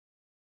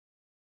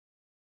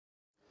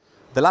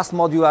The last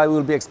module I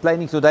will be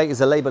explaining today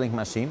is a labeling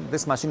machine.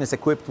 This machine is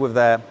equipped with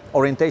the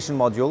orientation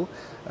module,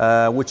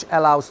 which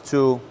allows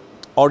to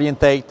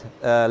orientate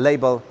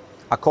label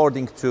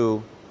according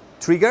to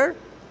trigger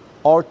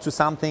or to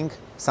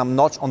some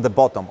notch on the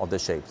bottom of the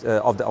shapes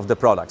of the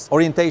products.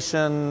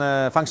 Orientation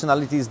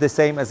functionality is the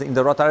same as in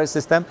the rotary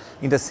system,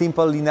 in the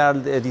simple linear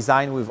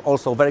design with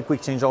also very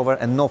quick changeover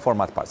and no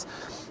format parts.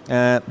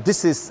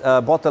 This is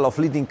a bottle of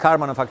leading car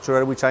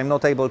manufacturer, which I'm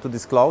not able to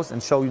disclose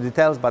and show you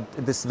details, but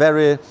this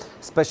very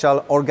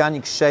special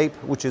organic shape,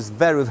 which is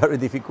very, very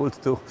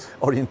difficult to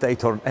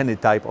orientate on any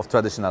type of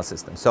traditional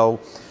system. So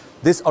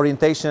this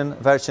orientation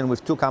version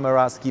with 2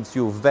 cameras gives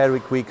you very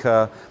quick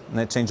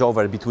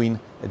changeover between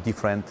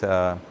different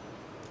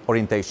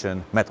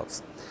orientation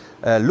methods.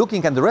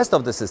 Looking at the rest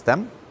of the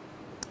system,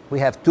 we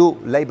have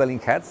 2 labeling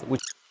heads,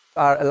 which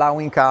are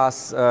allowing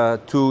us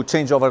to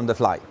change over on the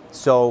fly.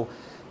 So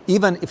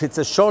even if it's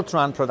a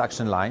short-run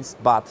production lines,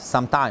 but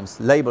sometimes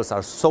labels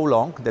are so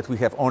long that we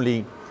have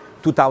only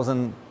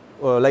 2,000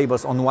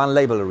 labels on one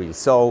label reel.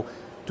 So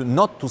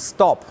not to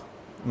stop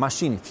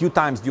machine a few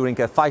times during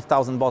a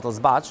 5,000 bottles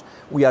batch,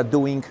 we are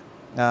doing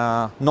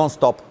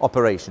non-stop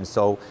operations.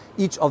 So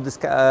each of these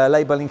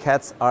labeling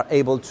heads are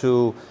able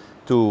to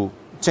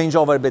change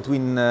over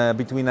between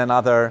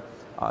another.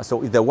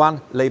 So if the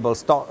one label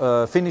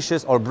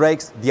finishes or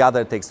breaks, the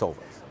other takes over.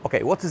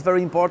 Okay, what is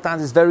very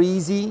important is very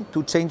easy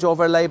to change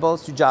over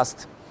labels. You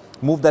just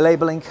move the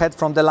labeling head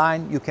from the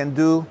line. You can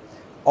do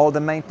all the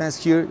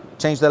maintenance here,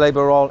 change the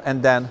label roll,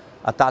 and then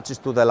attach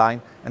it to the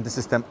line, and the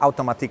system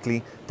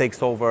automatically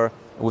takes over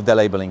with the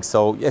labeling.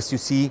 So as you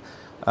see,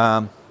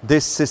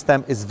 this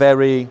system is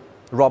very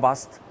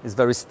robust, is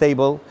very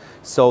stable.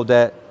 So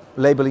the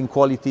labeling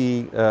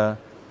quality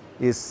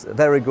is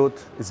very good,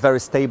 it's very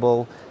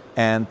stable,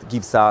 and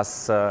gives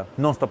us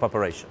non-stop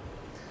operation.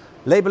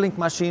 Labeling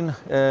machine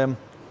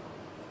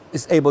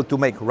is able to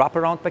make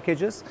wraparound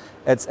packages.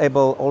 It's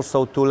able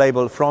also to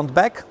label front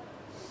back.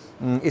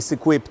 It's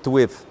equipped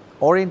with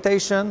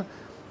orientation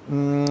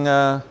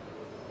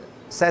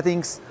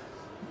settings,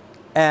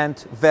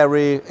 and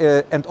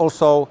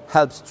also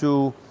helps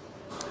to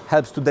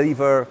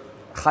deliver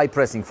high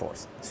pressing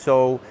force.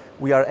 So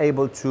we are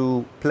able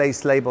to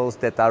place labels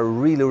that are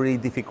really, really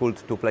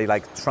difficult to play,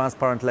 like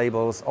transparent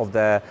labels on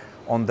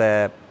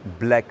the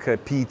black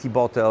PET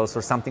bottles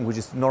or something which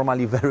is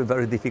normally very,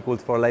 very difficult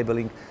for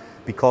labeling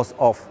because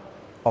of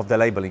the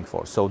labeling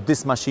force. So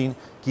this machine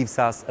gives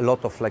us a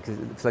lot of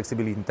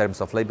flexibility in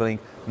terms of labeling,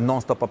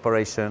 non-stop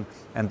operation,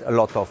 and a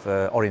lot of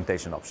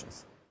orientation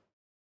options.